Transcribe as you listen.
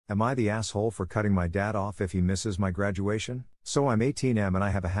Am I the asshole for cutting my dad off if he misses my graduation? So I'm 18M and I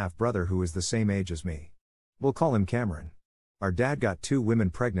have a half-brother who is the same age as me. We'll call him Cameron. Our dad got 2 women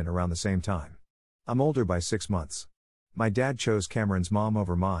pregnant around the same time. I'm older by 6 months. My dad chose Cameron's mom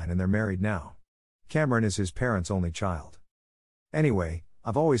over mine and they're married now. Cameron is his parents' only child. Anyway,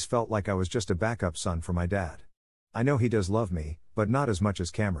 I've always felt like I was just a backup son for my dad. I know he does love me, but not as much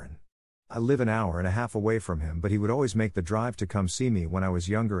as Cameron. I live an hour and a half away from him, but he would always make the drive to come see me when I was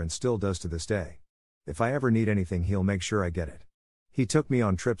younger and still does to this day. If I ever need anything, he'll make sure I get it. He took me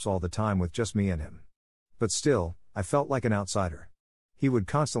on trips all the time with just me and him. But still, I felt like an outsider. He would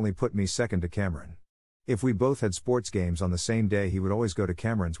constantly put me second to Cameron. If we both had sports games on the same day, he would always go to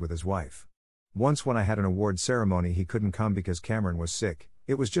Cameron's with his wife. Once when I had an award ceremony, he couldn't come because Cameron was sick.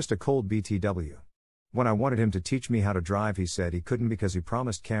 It was just a cold BTW. When I wanted him to teach me how to drive, he said he couldn't because he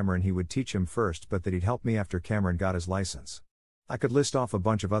promised Cameron he would teach him first, but that he'd help me after Cameron got his license. I could list off a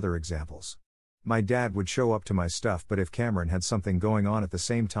bunch of other examples. My dad would show up to my stuff, but if Cameron had something going on at the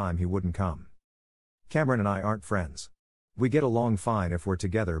same time, he wouldn't come. Cameron and I aren't friends. We get along fine if we're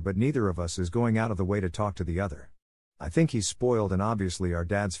together, but neither of us is going out of the way to talk to the other. I think he's spoiled and obviously our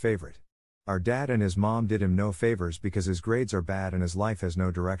dad's favorite. Our dad and his mom did him no favors because his grades are bad and his life has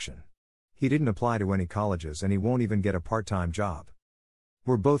no direction. He didn't apply to any colleges and he won't even get a part-time job.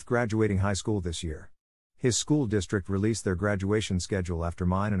 We're both graduating high school this year. His school district released their graduation schedule after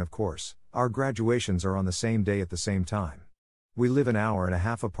mine, and of course, our graduations are on the same day at the same time. We live an hour and a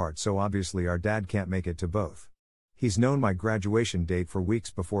half apart, so obviously our dad can't make it to both. He's known my graduation date for weeks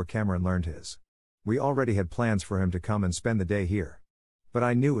before Cameron learned his. We already had plans for him to come and spend the day here. But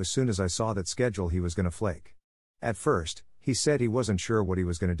I knew as soon as I saw that schedule he was gonna flake. At first, he said he wasn't sure what he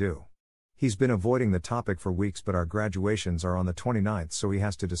was gonna do. He's been avoiding the topic for weeks, but our graduations are on the 29th, so he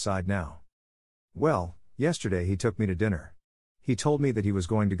has to decide now. Well, yesterday he took me to dinner. He told me that he was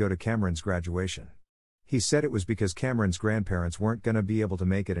going to go to Cameron's graduation. He said it was because Cameron's grandparents weren't gonna be able to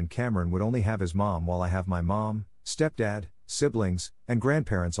make it and Cameron would only have his mom while I have my mom, stepdad, siblings, and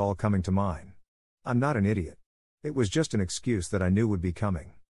grandparents all coming to mine. I'm not an idiot. It was just an excuse that I knew would be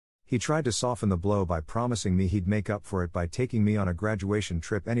coming. He tried to soften the blow by promising me he'd make up for it by taking me on a graduation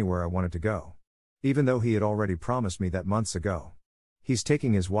trip anywhere I wanted to go. Even though he had already promised me that months ago. He's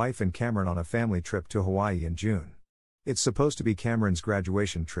taking his wife and Cameron on a family trip to Hawaii in June. It's supposed to be Cameron's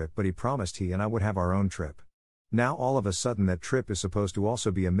graduation trip, but he promised he and I would have our own trip. Now all of a sudden that trip is supposed to also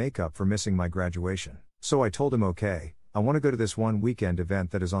be a makeup for missing my graduation. So I told him okay, I want to go to this one weekend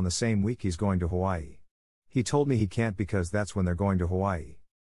event that is on the same week he's going to Hawaii. He told me he can't because that's when they're going to Hawaii.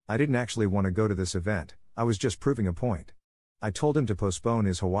 I didn't actually want to go to this event, I was just proving a point. I told him to postpone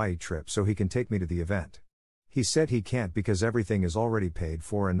his Hawaii trip so he can take me to the event. He said he can't because everything is already paid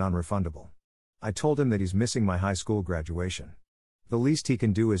for and non-refundable. I told him that he's missing my high school graduation. The least he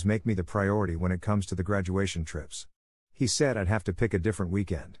can do is make me the priority when it comes to the graduation trips. He said I'd have to pick a different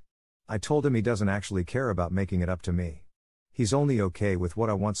weekend. I told him he doesn't actually care about making it up to me. He's only okay with what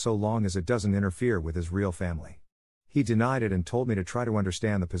I want so long as it doesn't interfere with his real family. He denied it and told me to try to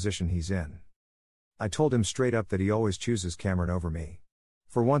understand the position he's in. I told him straight up that he always chooses Cameron over me.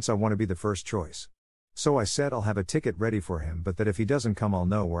 For once I want to be the first choice. So I said I'll have a ticket ready for him, but that if he doesn't come I'll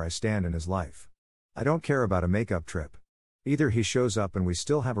know where I stand in his life. I don't care about a makeup trip. Either he shows up and we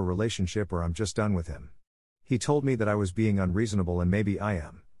still have a relationship or I'm just done with him. He told me that I was being unreasonable and maybe I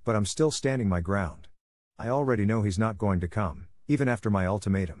am, but I'm still standing my ground. I already know he's not going to come, even after my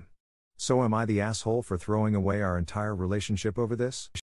ultimatum. So am I the asshole for throwing away our entire relationship over this?